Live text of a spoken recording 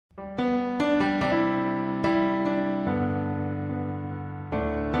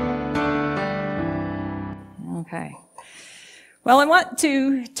Well, I want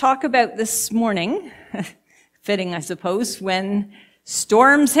to talk about this morning, fitting I suppose, when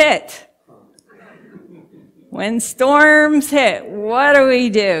storms hit. When storms hit, what do we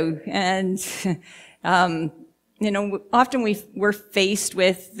do? And, often we're faced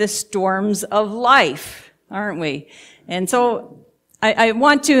with the storms of life, aren't we? And so I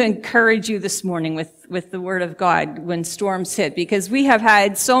want to encourage you this morning with the Word of God when storms hit, because we have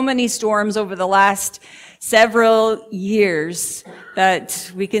had so many storms over the last several years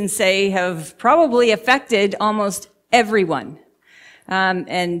that we can say have probably affected almost everyone.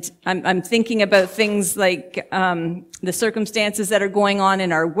 And I'm thinking about things like the circumstances that are going on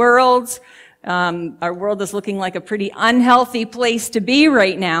in our world. Our world is looking like a pretty unhealthy place to be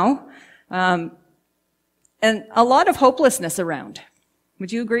right now. And a lot of hopelessness around.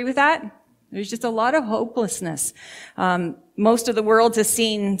 Would you agree with that? There's just a lot of hopelessness. Most of the world has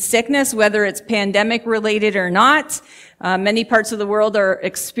seen sickness, whether it's pandemic related or not. Many parts of the world are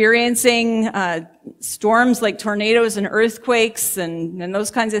experiencing storms like tornadoes and earthquakes and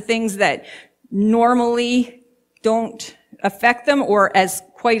those kinds of things that normally don't affect them or as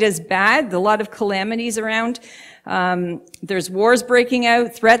quite as bad. A lot of calamities around. There's wars breaking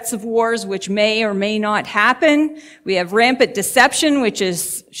out, threats of wars which may or may not happen. We have rampant deception, which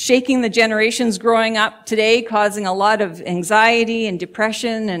is shaking the generations growing up today, causing a lot of anxiety and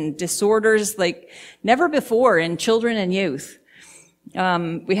depression and disorders like never before in children and youth.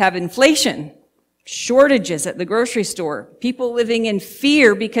 We have inflation, shortages at the grocery store, people living in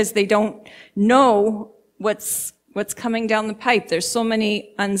fear because they don't know what's coming down the pipe. There's so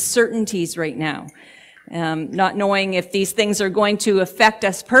many uncertainties right now. Not knowing if these things are going to affect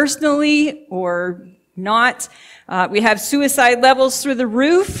us personally or not. We have suicide levels through the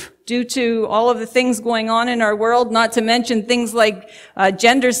roof due to all of the things going on in our world, not to mention things like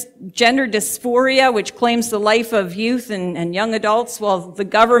gender dysphoria, which claims the life of youth and young adults, while the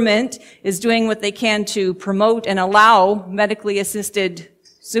government is doing what they can to promote and allow medically assisted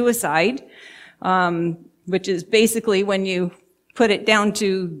suicide, which is basically when you put it down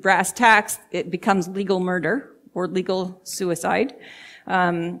to brass tacks, it becomes legal murder or legal suicide.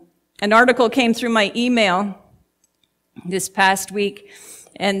 An article came through my email this past week,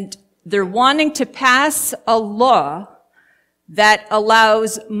 and they're wanting to pass a law that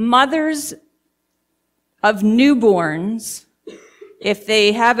allows mothers of newborns, if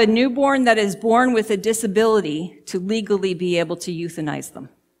they have a newborn that is born with a disability, to legally be able to euthanize them.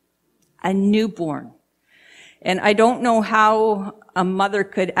 A newborn. And I don't know how a mother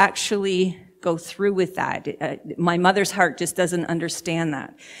could actually go through with that. My mother's heart just doesn't understand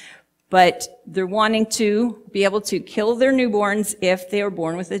that. But they're wanting to be able to kill their newborns if they are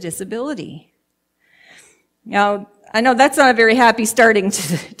born with a disability. Now, I know that's not a very happy starting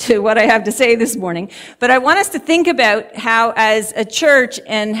to what I have to say this morning, but I want us to think about how as a church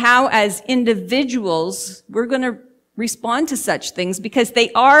and how as individuals we're going to respond to such things, because they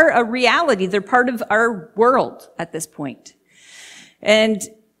are a reality. They're part of our world at this point. And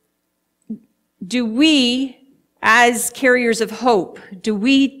do we, as carriers of hope, do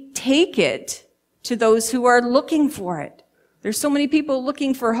we take it to those who are looking for it? There's so many people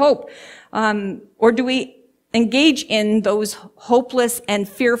looking for hope. Or do we engage in those hopeless and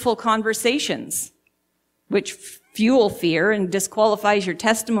fearful conversations, which fuel fear and disqualifies your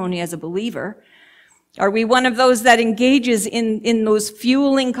testimony as a believer? Are we one of those that engages in those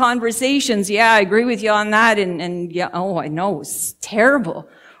fueling conversations? Yeah, I agree with you on that. And yeah, oh, I know, it's terrible.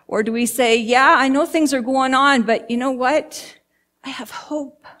 Or do we say, yeah, I know things are going on, but you know what? I have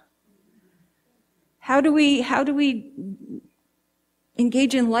hope. How do we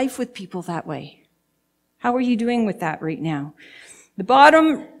engage in life with people that way? How are you doing with that right now? The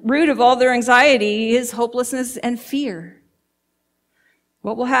bottom root of all their anxiety is hopelessness and fear.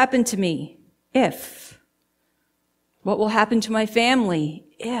 What will happen to me if? What will happen to my family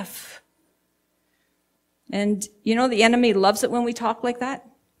if? And you know, the enemy loves it when we talk like that.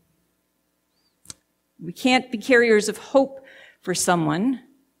 We can't be carriers of hope for someone,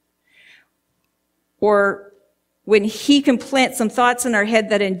 or when he can plant some thoughts in our head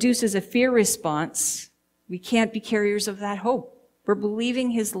that induces a fear response, we can't be carriers of that hope. We're believing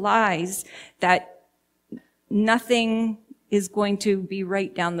his lies that nothing is going to be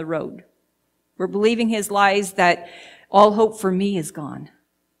right down the road. We're believing his lies that all hope for me is gone.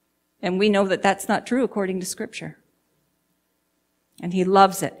 And we know that that's not true according to Scripture. And he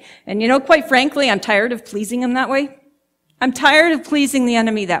loves it. And you know, quite frankly, I'm tired of pleasing him that way. I'm tired of pleasing the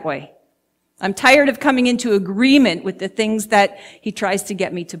enemy that way. I'm tired of coming into agreement with the things that he tries to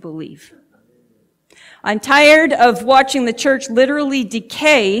get me to believe. I'm tired of watching the church literally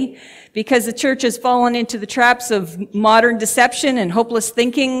decay because the church has fallen into the traps of modern deception and hopeless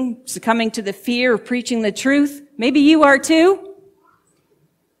thinking, succumbing to the fear of preaching the truth. Maybe you are too.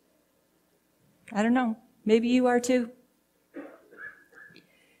 I don't know. Maybe you are too.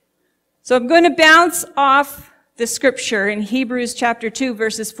 So I'm going to bounce off the scripture in Hebrews chapter 2,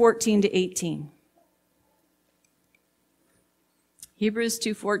 verses 14 to 18. Hebrews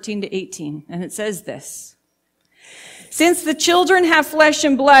 2, 14 to 18. And it says this: Since the children have flesh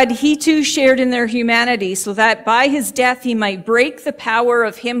and blood, he too shared in their humanity, so that by his death he might break the power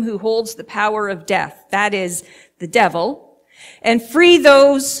of him who holds the power of death, that is, the devil, and free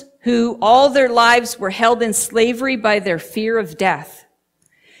those who all their lives were held in slavery by their fear of death.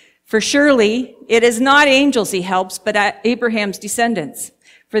 For surely it is not angels he helps, but Abraham's descendants.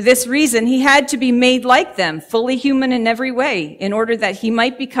 For this reason, he had to be made like them, fully human in every way, in order that he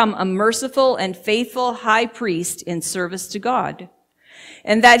might become a merciful and faithful high priest in service to God,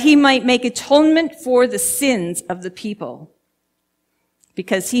 and that he might make atonement for the sins of the people.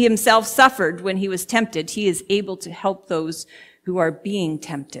 Because he himself suffered when he was tempted, he is able to help those who are being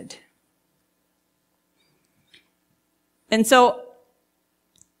tempted. And so,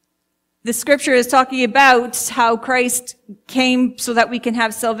 the scripture is talking about how Christ came so that we can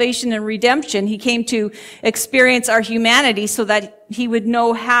have salvation and redemption. He came to experience our humanity so that he would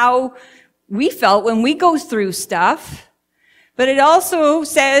know how we felt when we go through stuff. But it also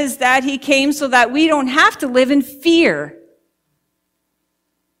says that he came so that we don't have to live in fear.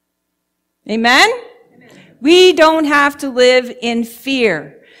 Amen? Amen. We don't have to live in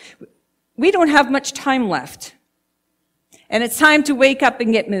fear. We don't have much time left. And it's time to wake up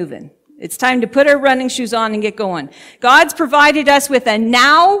and get moving. It's time to put our running shoes on and get going. God's provided us with a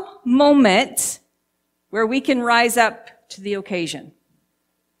now moment where we can rise up to the occasion.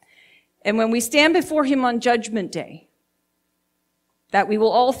 And when we stand before him on Judgment Day, that we will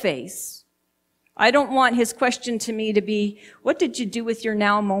all face, I don't want his question to me to be, what did you do with your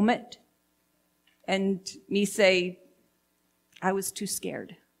now moment? And me say, I was too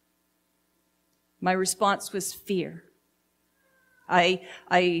scared. My response was fear.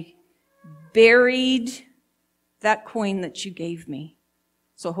 I buried that coin that you gave me.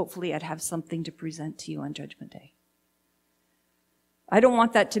 So hopefully I'd have something to present to you on Judgment Day. I don't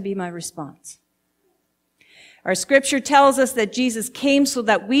want that to be my response. Our scripture tells us that Jesus came so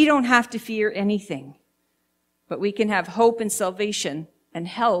that we don't have to fear anything, but we can have hope and salvation and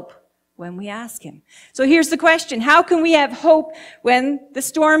help when we ask him. So here's the question. How can we have hope when the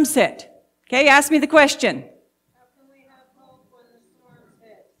storms hit? Okay, ask me the question.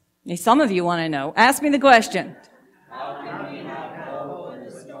 Some of you want to know. Ask me the question. How can we have hope when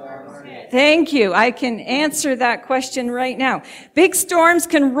the storms hit? Thank you. I can answer that question right now. Big storms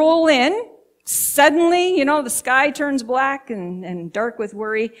can roll in. Suddenly, the sky turns black and dark with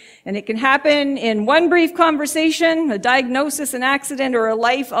worry. And it can happen in one brief conversation, a diagnosis, an accident, or a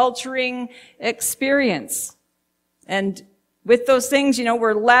life-altering experience. And with those things,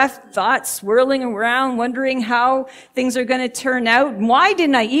 we're left thoughts swirling around, wondering how things are going to turn out. Why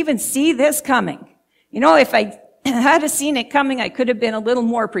didn't I even see this coming? If I had seen it coming, I could have been a little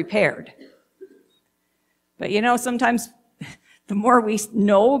more prepared. But sometimes the more we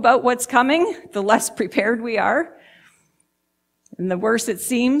know about what's coming, the less prepared we are. And the worse it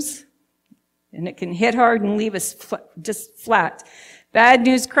seems. And it can hit hard and leave us just flat. Bad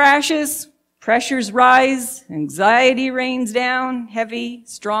news crashes. Pressures rise, anxiety rains down, heavy,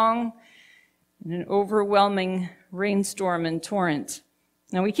 strong, and an overwhelming rainstorm and torrent.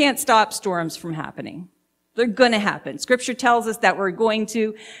 Now, we can't stop storms from happening. They're going to happen. Scripture tells us that we're going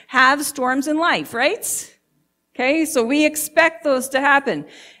to have storms in life, right? Okay, so we expect those to happen.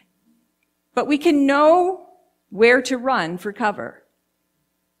 But we can know where to run for cover.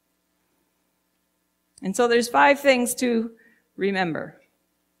 And so there's 5 things to remember.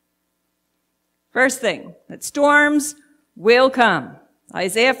 First thing, that storms will come.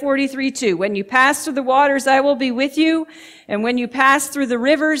 Isaiah 43:2. When you pass through the waters, I will be with you. And when you pass through the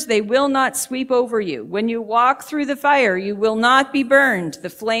rivers, they will not sweep over you. When you walk through the fire, you will not be burned. The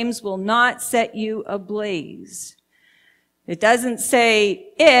flames will not set you ablaze. It doesn't say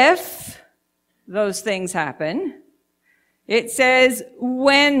if those things happen. It says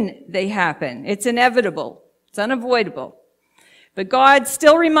when they happen. It's inevitable. It's unavoidable. But God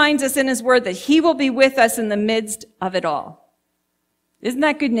still reminds us in his word that he will be with us in the midst of it all. Isn't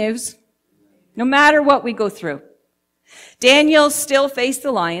that good news? No matter what we go through. Daniel still faced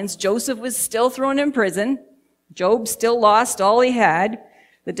the lions. Joseph was still thrown in prison. Job still lost all he had.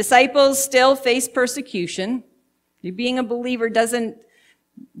 The disciples still faced persecution. Being a believer doesn't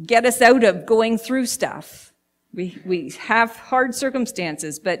get us out of going through stuff. We have hard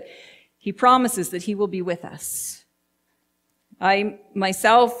circumstances, but he promises that he will be with us. I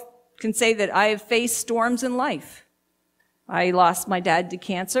myself can say that I have faced storms in life. I lost my dad to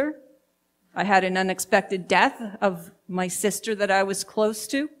cancer. I had an unexpected death of my sister that I was close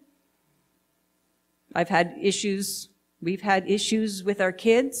to. I've had issues. We've had issues with our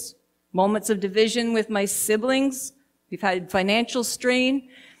kids, moments of division with my siblings. We've had financial strain.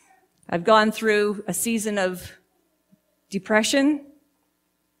 I've gone through a season of depression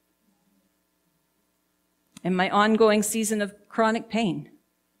and my ongoing season of chronic pain.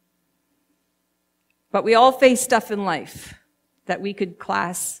 But we all face stuff in life that we could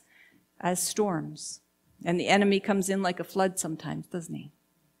class as storms. And the enemy comes in like a flood sometimes, doesn't he?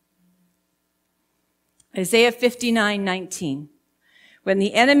 Isaiah 59:19. When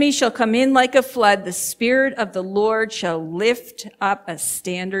the enemy shall come in like a flood, the Spirit of the Lord shall lift up a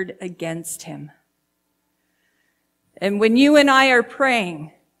standard against him. And when you and I are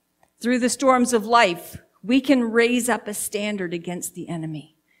praying through the storms of life, we can raise up a standard against the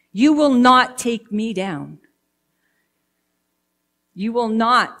enemy. You will not take me down. You will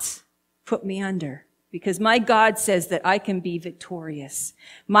not put me under, because my God says that I can be victorious.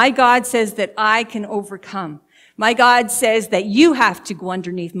 My God says that I can overcome. My God says that you have to go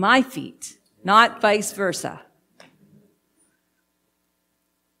underneath my feet, not vice versa.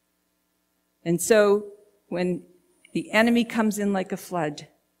 And so when the enemy comes in like a flood,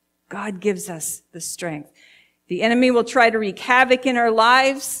 God gives us the strength. The enemy will try to wreak havoc in our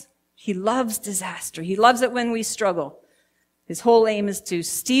lives. He loves disaster. He loves it when we struggle. His whole aim is to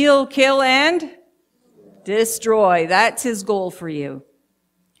steal, kill, and destroy. That's his goal for you.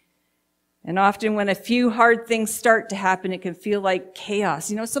 And often when a few hard things start to happen, it can feel like chaos.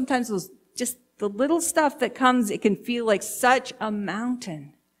 You know, sometimes those, just the little stuff that comes, it can feel like such a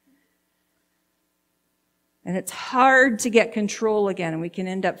mountain. And it's hard to get control again, and we can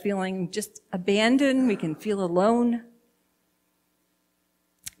end up feeling just abandoned. We can feel alone.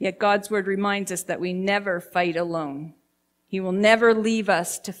 Yet God's word reminds us that we never fight alone. He will never leave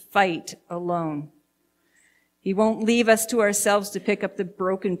us to fight alone. He won't leave us to ourselves to pick up the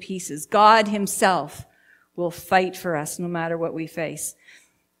broken pieces. God himself will fight for us no matter what we face.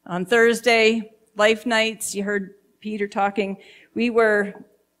 On Thursday, Life Nights, you heard Peter talking. We were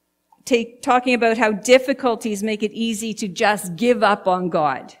talking about how difficulties make it easy to just give up on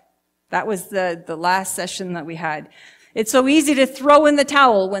God. That was the last session that we had. It's so easy to throw in the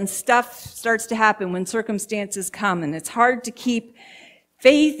towel when stuff starts to happen, when circumstances come, and it's hard to keep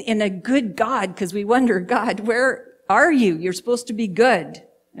faith in a good God because we wonder, God, where are you? You're supposed to be good.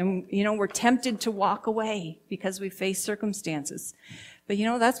 And, you know, we're tempted to walk away because we face circumstances. But, you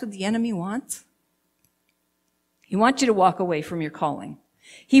know, that's what the enemy wants. He wants you to walk away from your calling.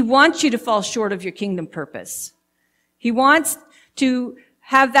 He wants you to fall short of your kingdom purpose. He wants to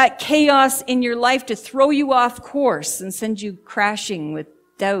have that chaos in your life to throw you off course and send you crashing with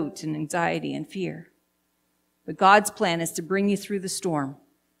doubt and anxiety and fear. But God's plan is to bring you through the storm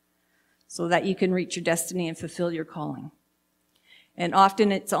so that you can reach your destiny and fulfill your calling. And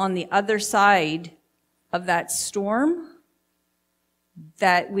often it's on the other side of that storm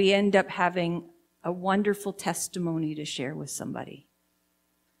that we end up having a wonderful testimony to share with somebody.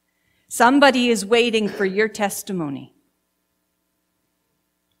 Somebody is waiting for your testimony.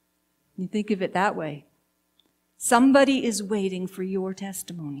 You think of it that way. Somebody is waiting for your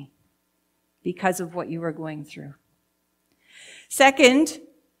testimony because of what you are going through. Second,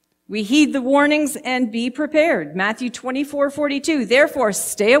 we heed the warnings and be prepared. Matthew 24:42. Therefore,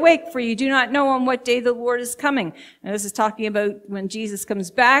 stay awake, for you do not know on what day the Lord is coming. And this is talking about when Jesus comes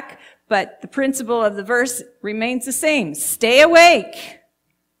back, but the principle of the verse remains the same. Stay awake.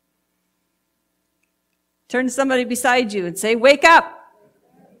 Turn to somebody beside you and say, wake up.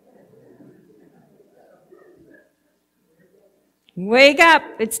 Wake up.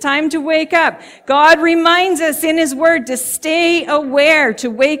 It's time to wake up. God reminds us in his word to stay aware, to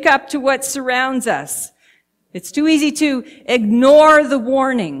wake up to what surrounds us. It's too easy to ignore the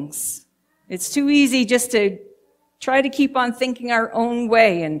warnings. It's too easy just to try to keep on thinking our own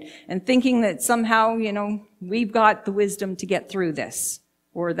way and thinking that somehow, you know, we've got the wisdom to get through this,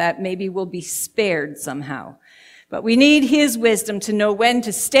 or that maybe we'll be spared somehow. But we need his wisdom to know when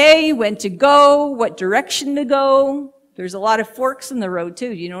to stay, when to go, what direction to go. There's a lot of forks in the road too.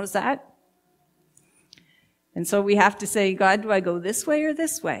 Do you notice that? And so we have to say, God, do I go this way or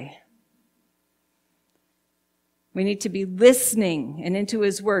this way? We need to be listening and into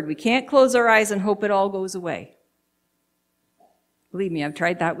his word. We can't close our eyes and hope it all goes away. Believe me, I've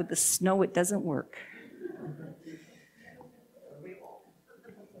tried that with the snow. It doesn't work.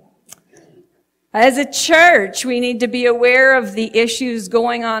 As a church, we need to be aware of the issues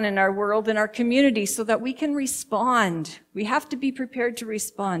going on in our world and our community so that we can respond. We have to be prepared to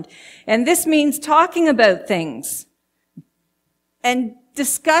respond. And this means talking about things and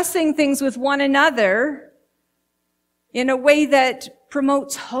discussing things with one another in a way that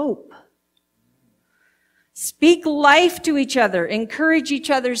promotes hope. Speak life to each other. Encourage each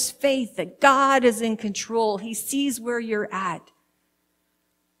other's faith that God is in control. He sees where you're at.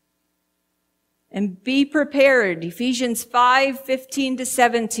 And be prepared. Ephesians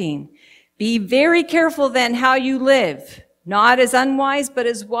 5:15-17. Be very careful then how you live, not as unwise, but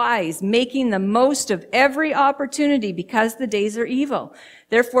as wise, making the most of every opportunity because the days are evil.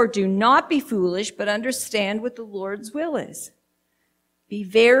 Therefore, do not be foolish, but understand what the Lord's will is. Be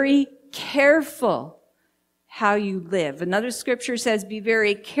very careful how you live. Another scripture says, be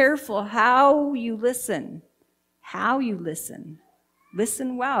very careful how you listen. How you listen.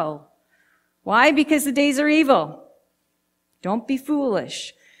 Listen well. Why? Because the days are evil. Don't be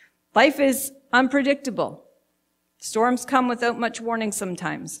foolish. Life is unpredictable. Storms come without much warning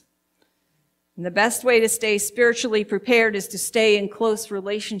sometimes. And the best way to stay spiritually prepared is to stay in close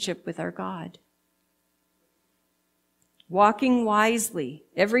relationship with our God. Walking wisely.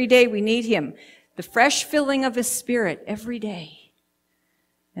 Every day we need Him. The fresh filling of His Spirit every day.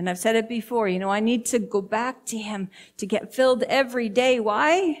 And I've said it before, I need to go back to Him to get filled every day.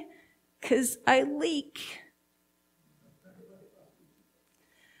 Why? Because I leak.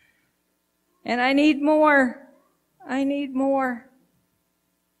 And I need more. I need more.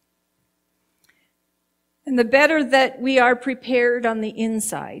 And the better that we are prepared on the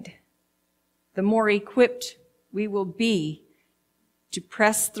inside, the more equipped we will be to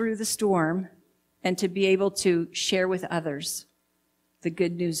press through the storm and to be able to share with others the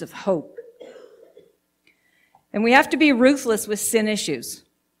good news of hope. And we have to be ruthless with sin issues.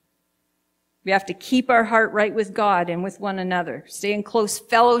 We have to keep our heart right with God and with one another. Stay in close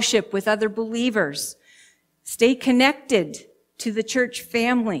fellowship with other believers. Stay connected to the church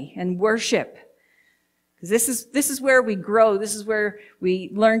family and worship. Because this is where we grow. This is where we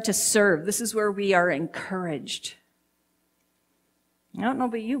learn to serve. This is where we are encouraged. I don't know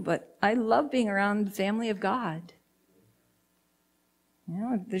about you, but I love being around the family of God.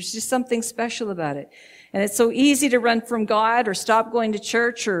 There's just something special about it. And it's so easy to run from God or stop going to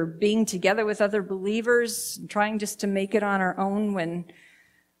church or being together with other believers, and trying just to make it on our own when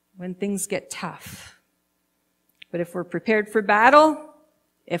things get tough. But if we're prepared for battle,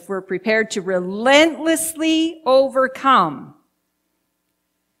 if we're prepared to relentlessly overcome,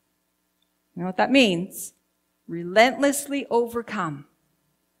 you know what that means? Relentlessly overcome.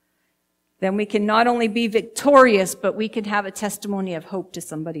 Then we can not only be victorious, but we can have a testimony of hope to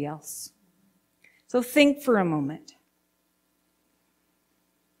somebody else. So think for a moment.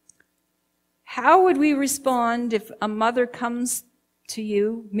 How would we respond if a mother comes to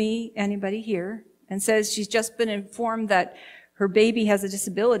you, me, anybody here, and says she's just been informed that her baby has a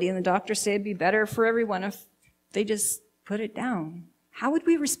disability and the doctor said it'd be better for everyone if they just put it down? How would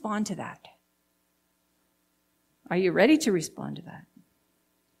we respond to that? Are you ready to respond to that?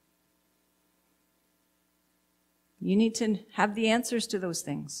 You need to have the answers to those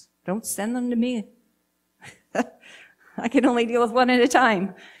things. Don't send them to me. I can only deal with one at a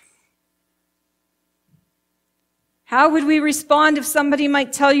time. How would we respond if somebody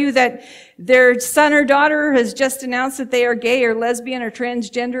might tell you that their son or daughter has just announced that they are gay or lesbian or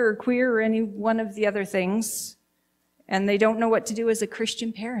transgender or queer or any one of the other things, and they don't know what to do as a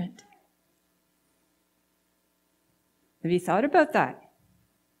Christian parent? Have you thought about that?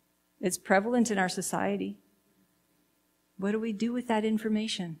 It's prevalent in our society. What do we do with that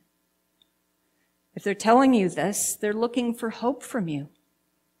information? If they're telling you this, they're looking for hope from you.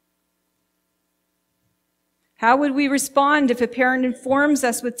 How would we respond if a parent informs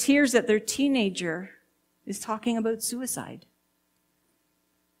us with tears that their teenager is talking about suicide?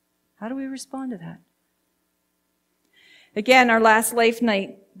 How do we respond to that? Again, our last Life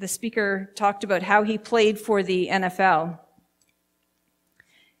Night, the speaker talked about how he played for the NFL.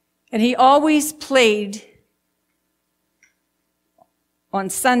 And he always played on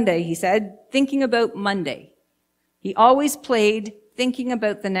Sunday, he said, thinking about Monday. He always played thinking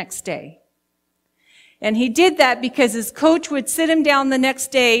about the next day. And he did that because his coach would sit him down the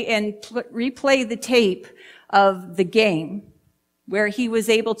next day and replay the tape of the game, where he was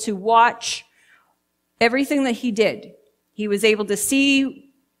able to watch everything that he did. He was able to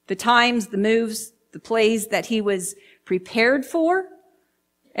see the times, the moves, the plays that he was prepared for,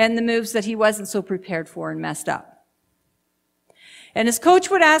 and the moves that he wasn't so prepared for and messed up. And his coach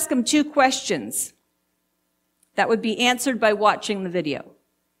would ask him 2 questions that would be answered by watching the video.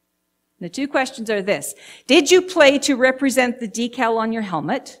 The two questions are this. Did you play to represent the decal on your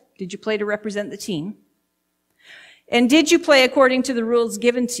helmet? Did you play to represent the team? And did you play according to the rules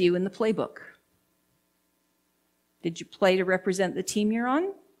given to you in the playbook? Did you play to represent the team you're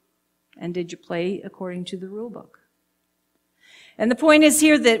on? And did you play according to the rule book? And the point is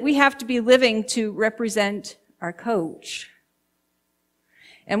here that we have to be living to represent our coach.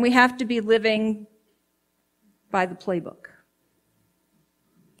 And we have to be living by the playbook.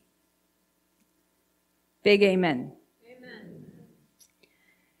 Big amen. Amen.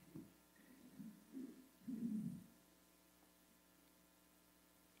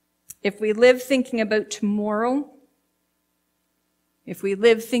 If we live thinking about tomorrow,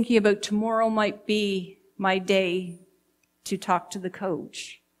 might be my day to talk to the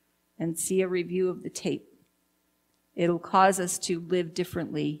coach and see a review of the tape, it'll cause us to live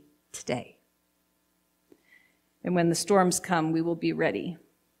differently today. And when the storms come, we will be ready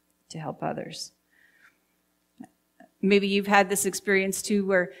to help others. Maybe you've had this experience too,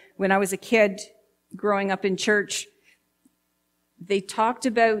 where when I was a kid growing up in church, they talked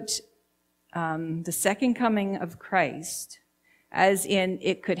about the second coming of Christ, as in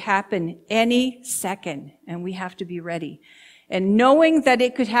it could happen any second, and we have to be ready. And knowing that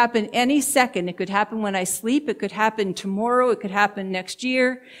it could happen any second, it could happen when I sleep, it could happen tomorrow, it could happen next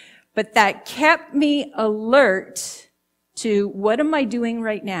year, but that kept me alert to what am I doing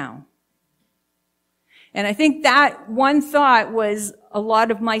right now? And I think that one thought was a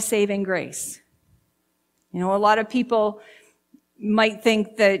lot of my saving grace. You know, a lot of people might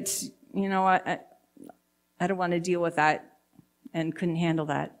think that, you know, I don't want to deal with that and couldn't handle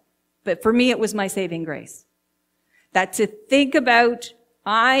that. But for me, it was my saving grace. That to think about,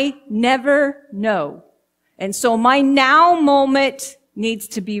 I never know. And so my now moment needs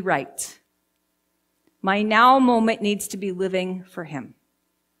to be right. My now moment needs to be living for Him.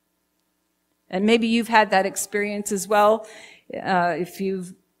 And maybe you've had that experience as well. If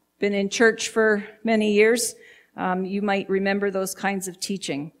you've been in church for many years, you might remember those kinds of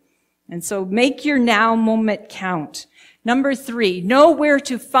teaching. And so make your now moment count. Number 3, know where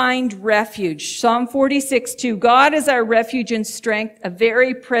to find refuge. Psalm 46:2, God is our refuge and strength, a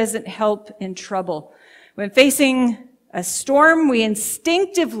very present help in trouble. When facing a storm, we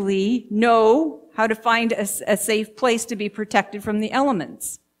instinctively know how to find a safe place to be protected from the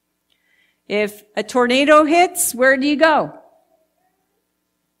elements. If a tornado hits, where do you go?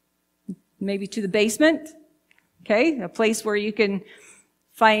 Maybe to the basement, okay? A place where you can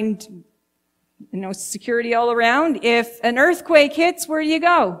find, you know, security all around. If an earthquake hits, where do you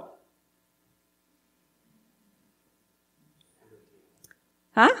go?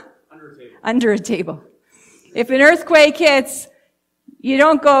 Huh? Under a table. Under a table. If an earthquake hits, you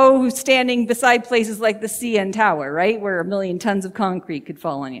don't go standing beside places like the CN Tower, right? Where 1 million tons of concrete could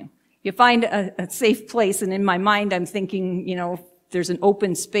fall on you. You find a safe place, and in my mind I'm thinking, you know, if there's an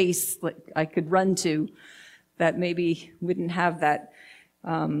open space that I could run to that maybe wouldn't have that.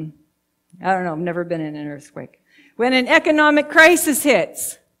 I don't know, I've never been in an earthquake. When an economic crisis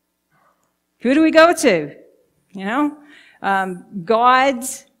hits, who do we go to? You know, God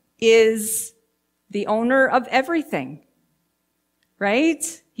is the owner of everything,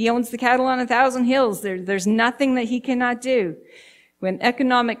 right? He owns the cattle on 1,000 hills. There's nothing that He cannot do. When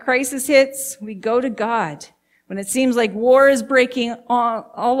economic crisis hits, we go to God. When it seems like war is breaking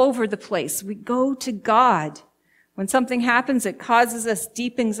all over the place, we go to God. When something happens that causes us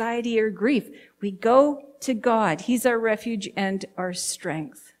deep anxiety or grief, we go to God. He's our refuge and our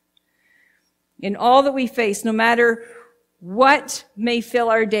strength. In all that we face, no matter what may fill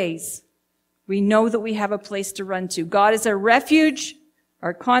our days, we know that we have a place to run to. God is our refuge,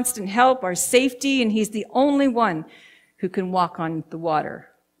 our constant help, our safety, and He's the only one who can walk on the water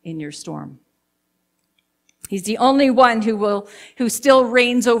in your storm. He's the only one who still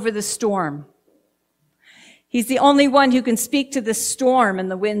reigns over the storm. He's the only one who can speak to the storm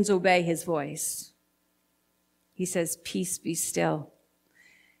and the winds obey His voice. He says, peace, be still.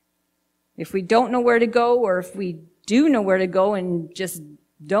 If we don't know where to go, or if we do know where to go and just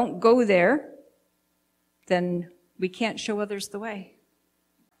don't go there, then we can't show others the way.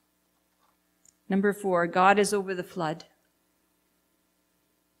 Number 4, God is over the flood.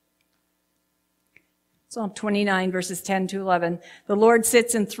 Psalm 29, verses 10 to 11. The Lord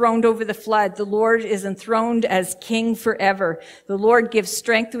sits enthroned over the flood. The Lord is enthroned as King forever. The Lord gives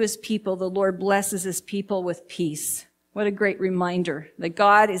strength to His people. The Lord blesses His people with peace. What a great reminder that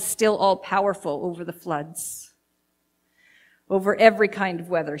God is still all powerful over the floods, over every kind of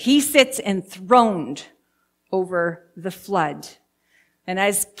weather. He sits enthroned over the flood. And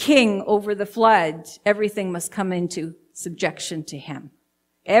as King over the flood, everything must come into subjection to Him.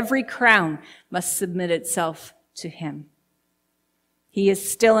 Every crown must submit itself to him. He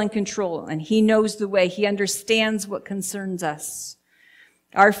is still in control, and he knows the way. He understands what concerns us.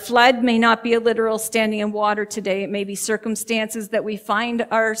 Our flood may not be a literal standing in water today. It may be circumstances that we find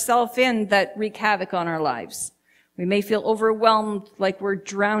ourselves in that wreak havoc on our lives. We may feel overwhelmed, like we're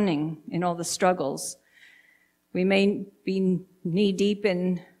drowning in all the struggles. We may be knee-deep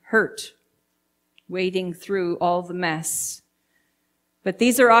in hurt, wading through all the mess. But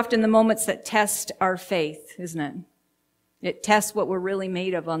these are often the moments that test our faith, isn't it? It tests what we're really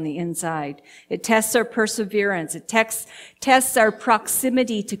made of on the inside. It tests our perseverance. It tests our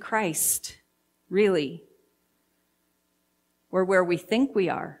proximity to Christ, really, or where we think we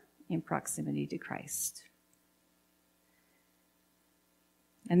are in proximity to Christ.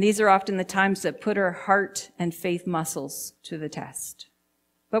 And these are often the times that put our heart and faith muscles to the test.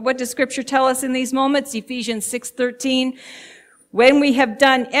 But what does Scripture tell us in these moments? Ephesians 6:13, when we have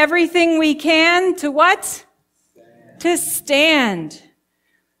done everything we can to what? To stand.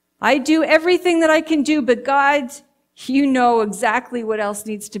 I do everything that I can do, but God, you know exactly what else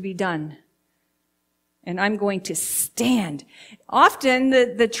needs to be done. And I'm going to stand. Often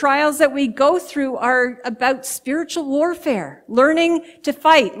the trials that we go through are about spiritual warfare, learning to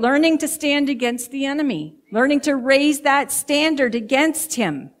fight, learning to stand against the enemy, learning to raise that standard against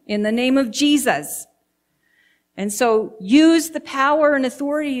him in the name of Jesus. And so use the power and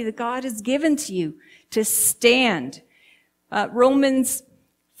authority that God has given to you to stand. Romans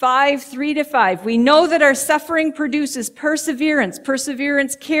 5:3-5. We know that our suffering produces perseverance,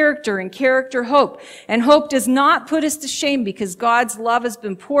 perseverance character, and character hope. And hope does not put us to shame because God's love has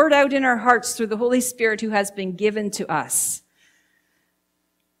been poured out in our hearts through the Holy Spirit who has been given to us.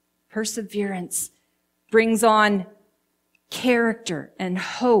 Perseverance brings on character and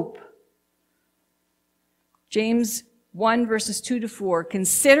hope. James 1:2-4.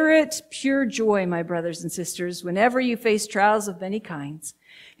 Consider it pure joy, my brothers and sisters, whenever you face trials of many kinds,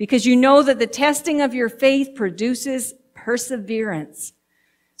 because you know that the testing of your faith produces perseverance.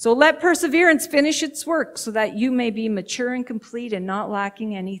 So let perseverance finish its work so that you may be mature and complete and not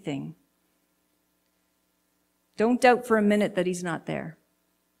lacking anything. Don't doubt for a minute that he's not there.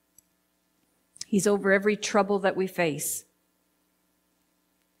 He's over every trouble that we face.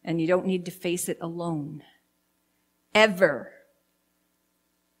 And you don't need to face it alone. Ever.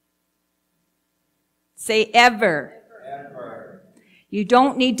 Say ever. Ever. You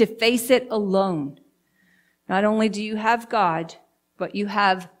don't need to face it alone. Not only do you have God, but you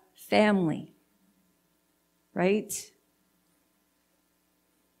have family. Right?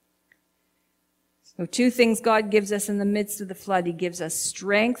 So 2 things God gives us in the midst of the flood. He gives us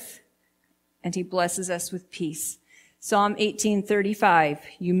strength and he blesses us with peace. Psalm 18:35,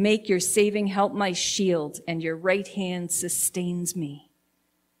 you make your saving help my shield, and your right hand sustains me.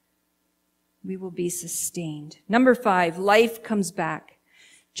 We will be sustained. Number 5, life comes back.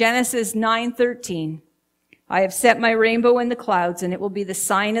 Genesis 9:13, I have set my rainbow in the clouds, and it will be the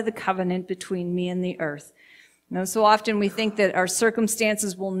sign of the covenant between me and the earth. Now, so often we think that our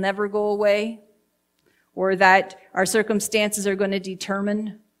circumstances will never go away, or that our circumstances are going to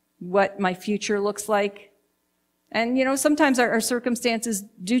determine what my future looks like. And, sometimes our circumstances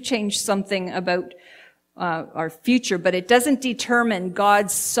do change something about our future, but it doesn't determine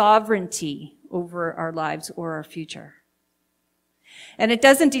God's sovereignty over our lives or our future. And it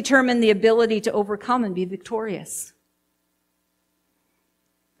doesn't determine the ability to overcome and be victorious.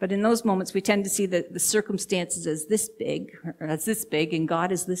 But in those moments, we tend to see the circumstances as this big, and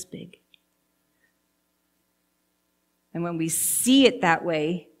God is this big. And when we see it that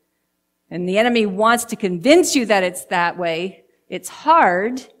way, and the enemy wants to convince you that it's that way, it's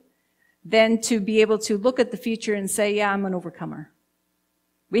hard then to be able to look at the future and say, yeah, I'm an overcomer.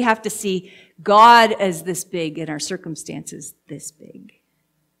 We have to see God as this big and our circumstances this big.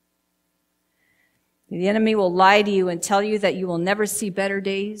 The enemy will lie to you and tell you that you will never see better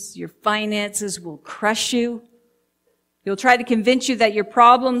days. Your finances will crush you. He'll try to convince you that your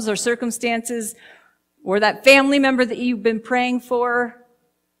problems or circumstances or that family member that you've been praying for,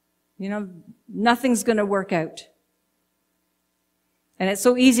 nothing's going to work out. And it's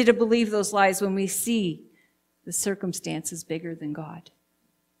so easy to believe those lies when we see the circumstances bigger than God.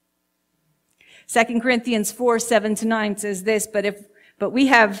 2 Corinthians 4:7-9 says this, but we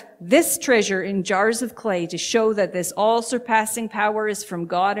have this treasure in jars of clay to show that this all-surpassing power is from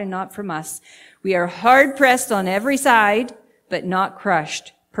God and not from us. We are hard-pressed on every side, but not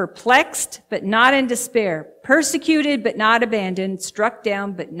crushed. Perplexed, but not in despair. Persecuted, but not abandoned. Struck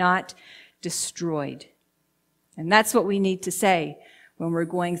down, but not destroyed. And that's what we need to say when we're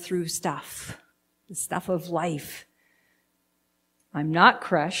going through stuff, the stuff of life. I'm not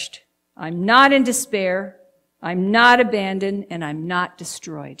crushed. I'm not in despair. I'm not abandoned, and I'm not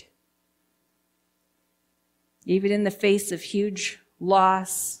destroyed. Even in the face of huge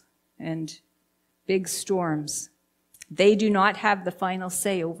loss and big storms, they do not have the final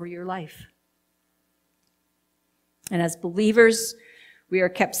say over your life. And as believers, we are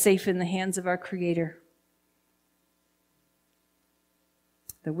kept safe in the hands of our Creator.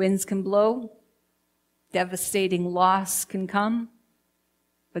 The winds can blow, devastating loss can come,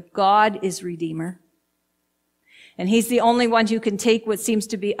 but God is Redeemer. And He's the only one who can take what seems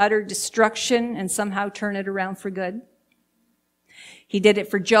to be utter destruction and somehow turn it around for good. He did it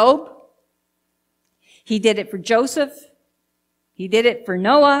for Job. He did it for Joseph. He did it for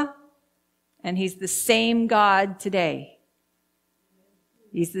Noah. And He's the same God today.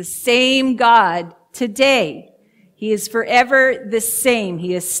 He's the same God today. He is forever the same.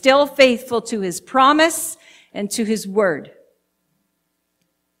 He is still faithful to His promise and to His word.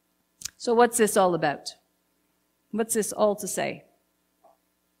 So what's this all about? What's this all to say?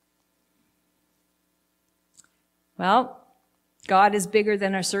 Well, God is bigger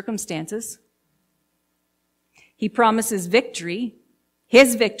than our circumstances. He promises victory,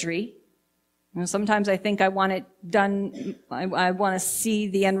 His victory. You know, sometimes I think I want it done, I want to see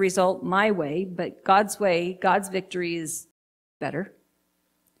the end result my way, but God's way, God's victory is better.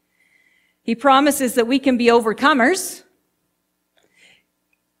 He promises that we can be overcomers.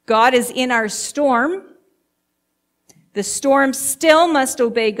 God is in our storm. The storm still must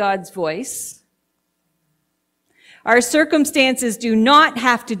obey God's voice. Our circumstances do not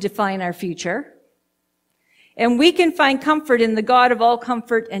have to define our future. And we can find comfort in the God of all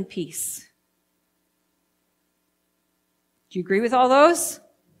comfort and peace. Do you agree with all those?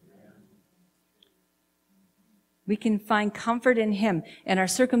 We can find comfort in Him, and our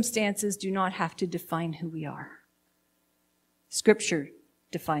circumstances do not have to define who we are. Scripture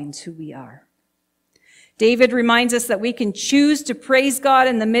defines who we are. David reminds us that we can choose to praise God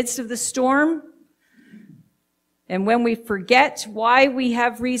in the midst of the storm. And when we forget why we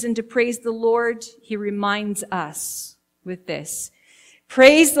have reason to praise the Lord, He reminds us with this.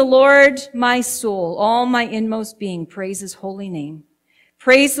 Praise the Lord, my soul, all my inmost being, praise His holy name.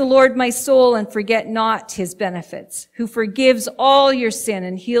 Praise the Lord, my soul, and forget not His benefits, who forgives all your sin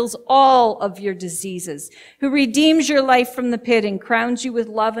and heals all of your diseases, who redeems your life from the pit and crowns you with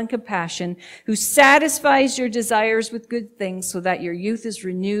love and compassion, who satisfies your desires with good things so that your youth is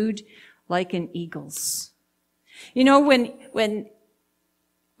renewed like an eagle's. You know, when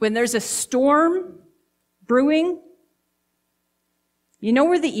there's a storm brewing, you know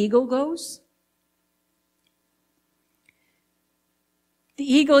where the eagle goes?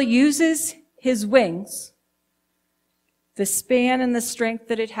 The eagle uses his wings, the span and the strength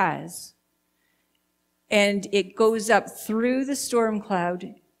that it has, and it goes up through the storm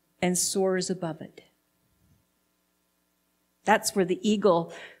cloud and soars above it. That's where the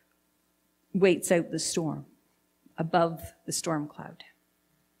eagle waits out the storm, above the storm cloud.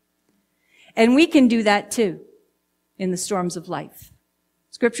 And we can do that too in the storms of life.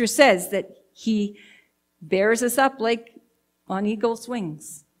 Scripture says that He bears us up like on eagle's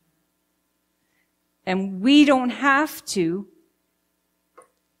wings. And we don't have to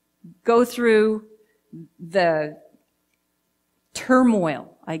go through the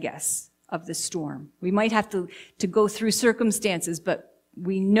turmoil, I guess, of the storm. We might have to go through circumstances, but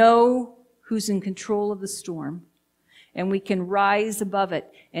we know who's in control of the storm, and we can rise above it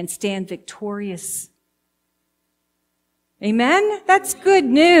and stand victorious. Amen? That's good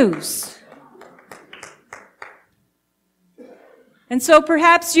news. And so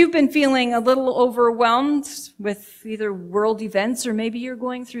perhaps you've been feeling a little overwhelmed with either world events, or maybe you're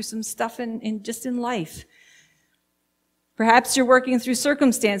going through some stuff in life. Perhaps you're working through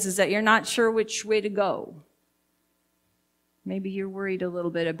circumstances that you're not sure which way to go. Maybe you're worried a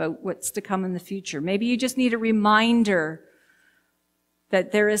little bit about what's to come in the future. Maybe you just need a reminder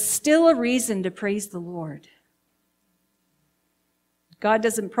that there is still a reason to praise the Lord. God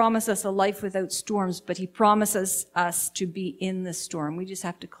doesn't promise us a life without storms, but He promises us to be in the storm. We just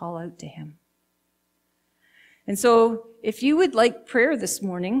have to call out to Him. And so, if you would like prayer this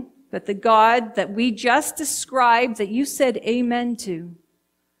morning, that the God that we just described, that you said amen to,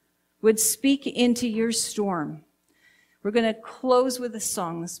 would speak into your storm. We're going to close with a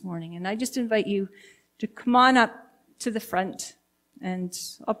song this morning, and I just invite you to come on up to the front, and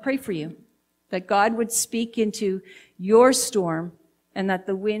I'll pray for you, that God would speak into your storm, and that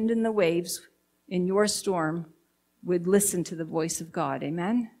the wind and the waves in your storm would listen to the voice of God.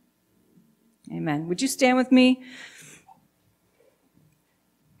 Amen? Amen. Would you stand with me?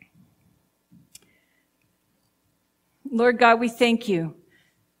 Lord God, we thank you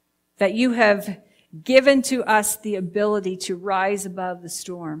that you have given to us the ability to rise above the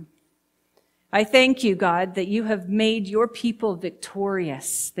storm. I thank you, God, that you have made your people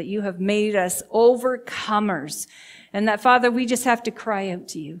victorious, that you have made us overcomers, and that, Father, we just have to cry out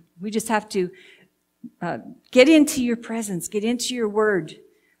to you. We just have to get into your presence, get into your word,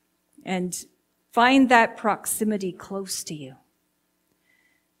 and find that proximity close to you.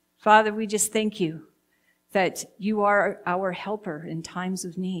 Father, we just thank you that you are our helper in times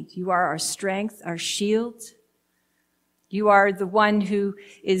of need. You are our strength, our shield. You are the one who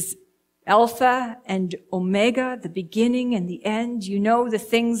is Alpha and Omega, the beginning and the end. You know the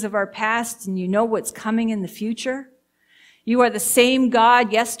things of our past, and you know what's coming in the future. You are the same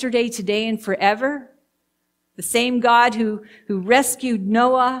God yesterday, today, and forever. The same God who rescued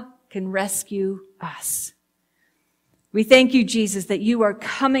Noah can rescue us. We thank you, Jesus, that you are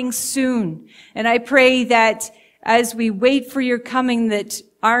coming soon. And I pray that as we wait for your coming, that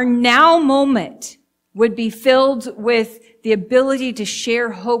our now moment would be filled with the ability to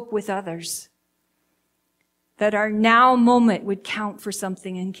share hope with others. That our now moment would count for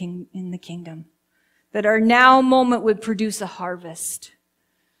something in the kingdom. That our now moment would produce a harvest.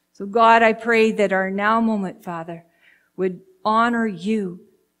 So God, I pray that our now moment, Father, would honor you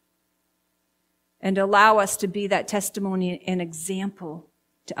and allow us to be that testimony and example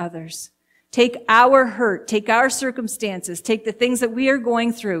to others. Take our hurt, take our circumstances, take the things that we are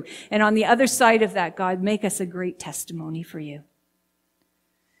going through, and on the other side of that, God, make us a great testimony for you.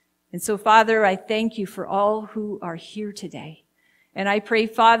 And so, Father, I thank you for all who are here today. And I pray,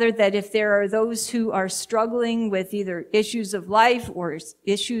 Father, that if there are those who are struggling with either issues of life or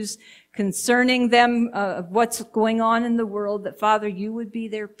issues concerning them of what's going on in the world, that, Father, you would be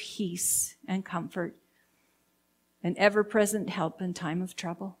their peace and comfort and ever-present help in time of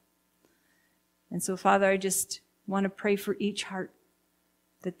trouble. And so, Father, I just want to pray for each heart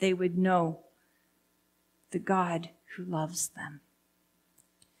that they would know the God who loves them.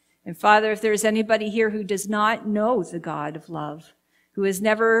 And Father, if there's anybody here who does not know the God of love, who has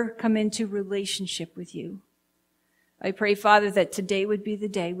never come into relationship with you, I pray, Father, that today would be the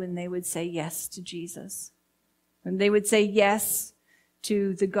day when they would say yes to Jesus. When they would say yes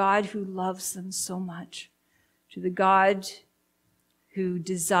to the God who loves them so much, to the God who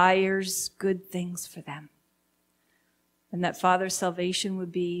desires good things for them. And that, Father, salvation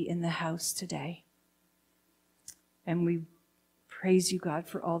would be in the house today. And we praise you, God,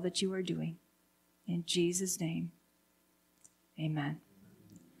 for all that you are doing. In Jesus' name, amen.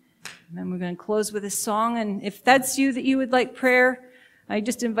 And then we're going to close with a song. And if that's you that you would like prayer, I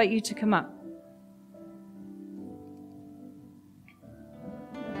just invite you to come up.